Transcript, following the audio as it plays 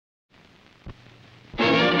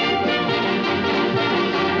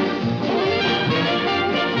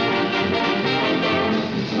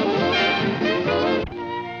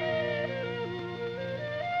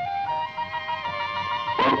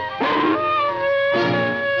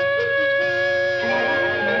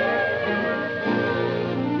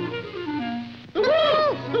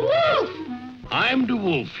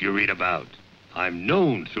wolf you read about. I'm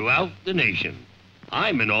known throughout the nation.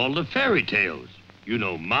 I'm in all the fairy tales. You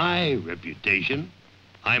know my reputation.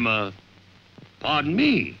 I'm a... Pardon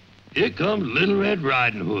me. Here comes Little Red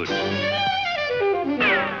Riding Hood.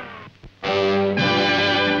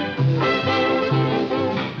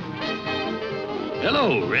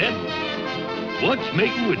 Hello, Red. What's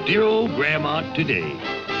making with dear old Grandma today?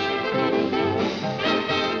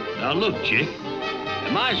 Now look, chick.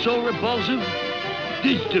 Am I so repulsive?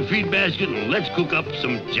 Ditch the feed basket and let's cook up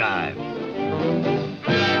some jive.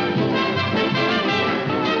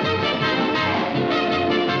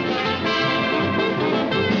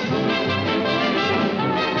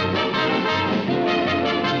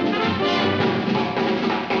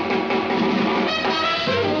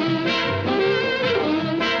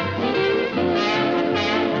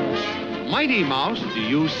 Mighty Mouse, do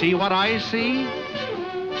you see what I see?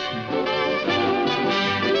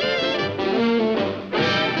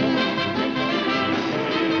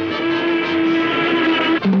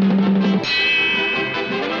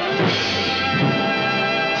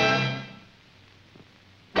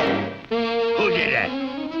 Who did that?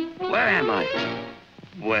 Where am I?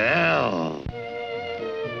 Well...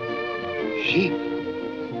 sheep.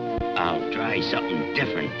 I'll try something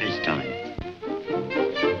different this time.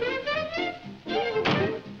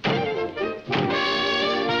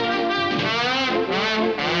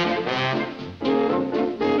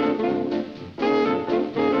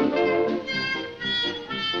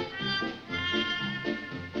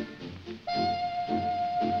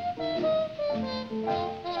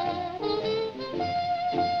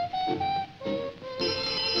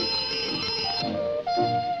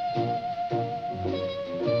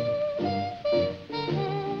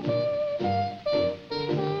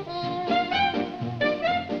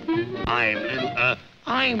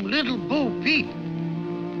 I'm Little Bo Peep.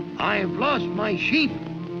 I've lost my sheep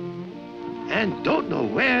and don't know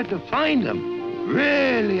where to find them.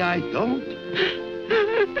 Really, I don't.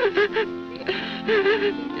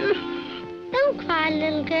 Don't cry,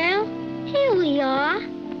 little girl. Here we are.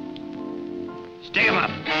 Stick 'em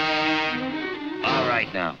up. All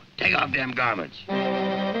right, now. Take off them garments. Come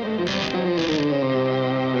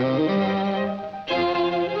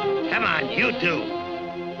on, you two.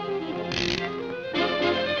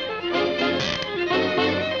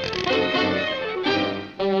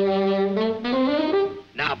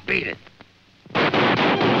 Now beat it.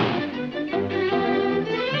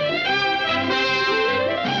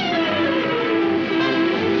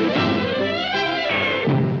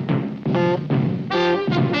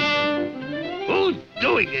 Who's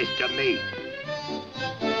doing this to me?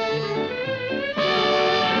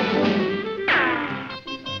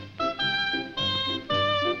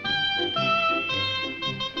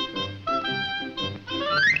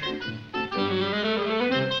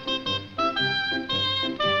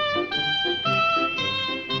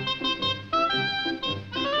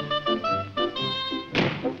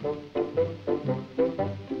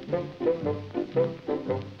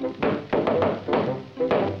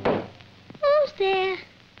 Who's there?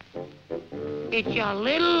 It's your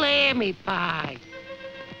little lammy pie.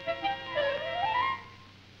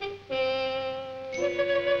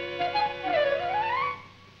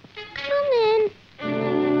 Come in.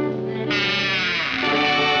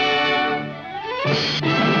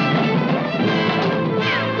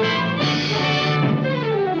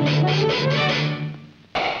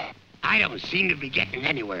 I don't seem to be getting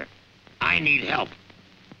anywhere. I need help.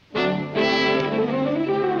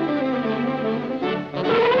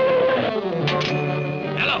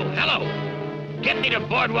 Hello. Get me the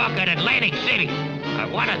boardwalk at Atlantic City. I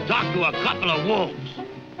want to talk to a couple of wolves.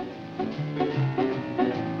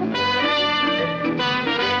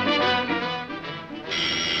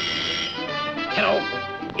 Hello.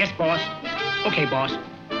 Yes, boss. Okay, boss.